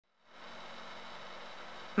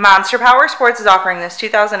Monster Powersports is offering this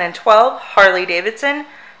 2012 Harley-Davidson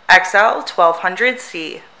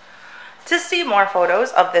XL1200C. To see more photos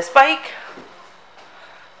of this bike,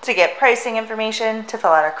 to get pricing information, to fill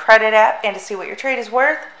out a credit app, and to see what your trade is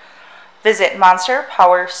worth, visit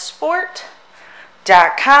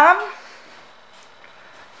monsterpowersport.com.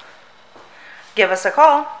 Give us a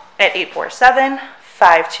call at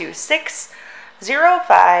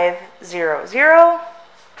 847-526-0500.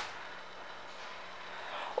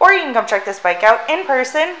 Or you can come check this bike out in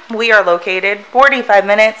person. We are located 45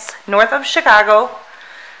 minutes north of Chicago,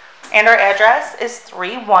 and our address is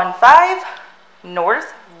 315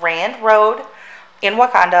 North Rand Road in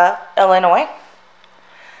Wauconda, Illinois.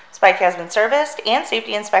 This bike has been serviced and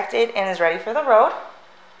safety inspected and is ready for the road.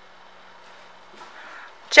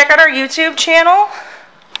 Check out our YouTube channel.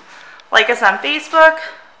 Like us on Facebook.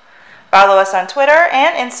 Follow us on Twitter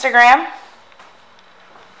and Instagram.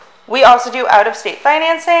 We also do out-of-state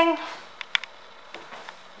financing,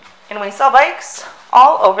 and we sell bikes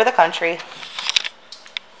all over the country.